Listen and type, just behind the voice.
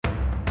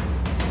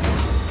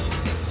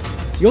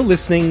You're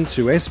listening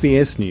to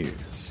SBS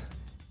News.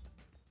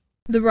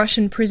 The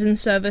Russian prison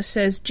service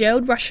says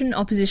jailed Russian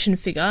opposition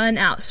figure and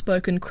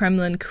outspoken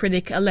Kremlin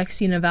critic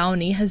Alexei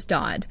Navalny has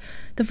died.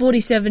 The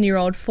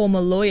 47-year-old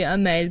former lawyer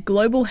made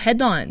global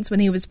headlines when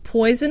he was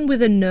poisoned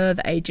with a nerve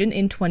agent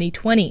in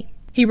 2020.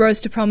 He rose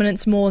to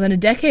prominence more than a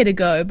decade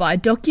ago by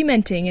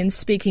documenting and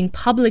speaking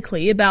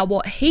publicly about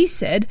what he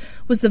said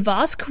was the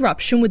vast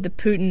corruption with the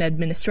Putin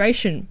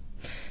administration.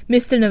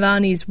 Mr.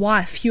 Navalny's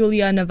wife,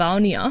 Yulia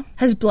Navalnaya,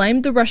 has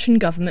blamed the Russian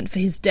government for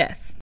his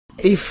death.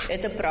 If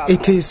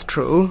it is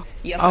true,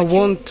 I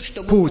want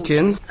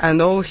Putin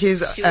and all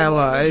his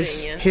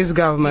allies, his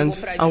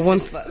government, I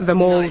want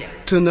them all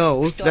to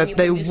know that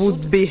they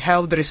would be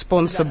held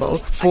responsible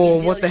for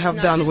what they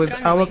have done with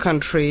our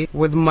country,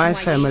 with my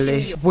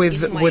family,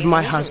 with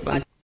my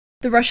husband.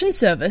 The Russian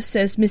service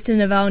says Mr.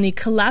 Navalny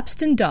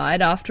collapsed and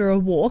died after a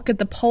walk at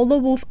the Polar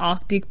Wolf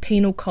Arctic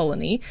penal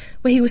colony,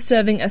 where he was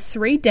serving a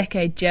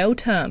 3-decade jail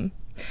term.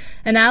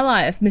 An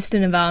ally of Mr.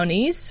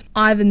 Navalny's,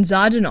 Ivan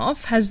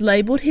Zaydanov, has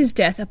labelled his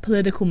death a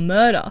political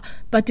murder,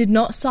 but did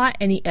not cite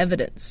any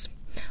evidence.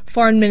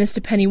 Foreign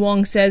Minister Penny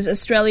Wong says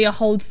Australia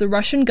holds the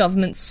Russian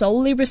government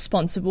solely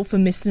responsible for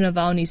Mr.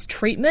 Navalny's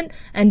treatment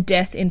and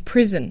death in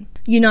prison.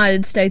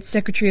 United States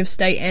Secretary of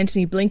State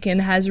Antony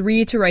Blinken has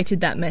reiterated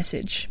that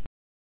message.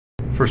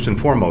 First and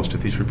foremost,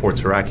 if these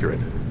reports are accurate,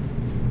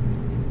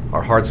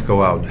 our hearts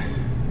go out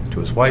to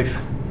his wife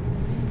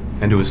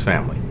and to his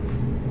family.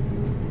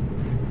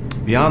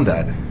 Beyond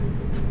that,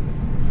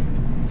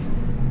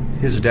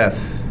 his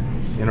death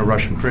in a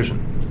Russian prison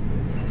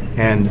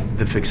and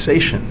the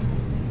fixation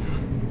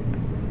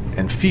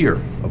and fear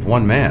of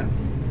one man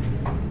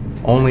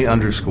only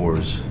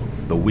underscores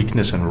the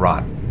weakness and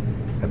rot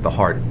at the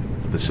heart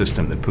of the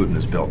system that Putin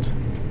has built.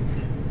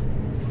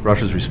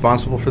 Russia's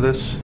responsible for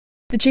this.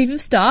 The Chief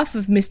of Staff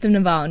of Mr.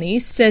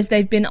 Navalny says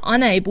they've been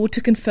unable to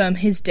confirm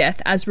his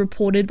death as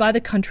reported by the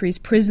country's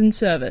prison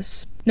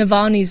service.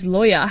 Navalny's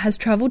lawyer has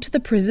travelled to the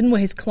prison where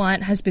his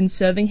client has been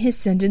serving his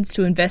sentence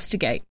to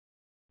investigate.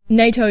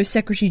 NATO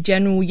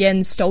Secretary-General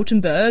Jens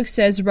Stoltenberg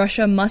says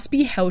Russia must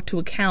be held to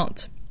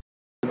account.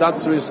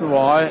 That's the reason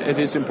why it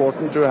is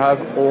important to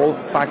have all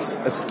facts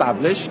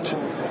established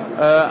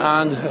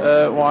and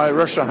why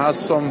Russia has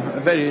some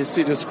very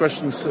serious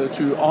questions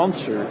to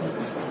answer.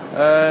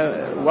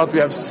 What we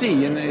have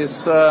seen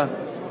is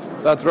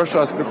that Russia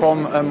has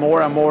become a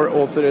more and more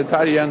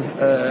authoritarian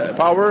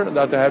power,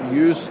 that they have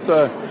used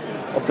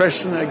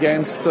oppression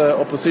against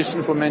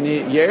opposition for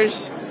many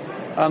years.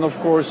 And of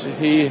course,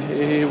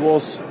 he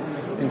was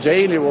in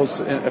jail, he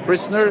was a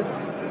prisoner,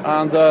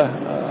 and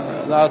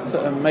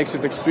that makes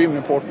it extremely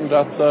important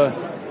that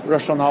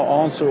Russia now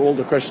answer all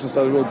the questions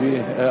that will be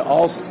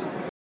asked.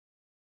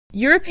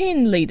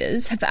 European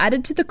leaders have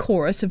added to the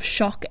chorus of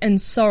shock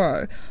and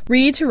sorrow,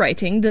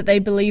 reiterating that they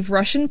believe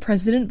Russian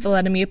President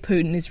Vladimir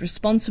Putin is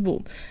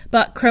responsible.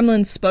 But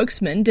Kremlin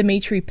spokesman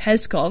Dmitry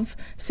Peskov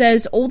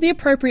says all the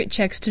appropriate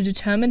checks to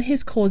determine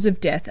his cause of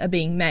death are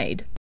being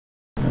made.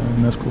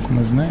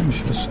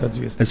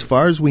 As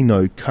far as we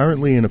know,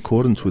 currently in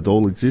accordance with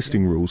all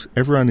existing rules,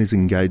 everyone is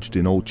engaged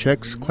in all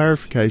checks,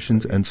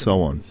 clarifications and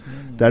so on.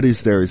 That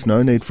is, there is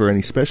no need for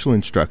any special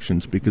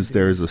instructions because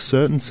there is a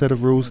certain set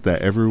of rules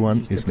that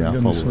everyone is now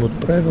following.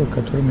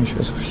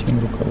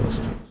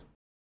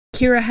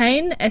 Kira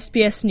Hain,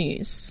 SBS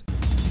News.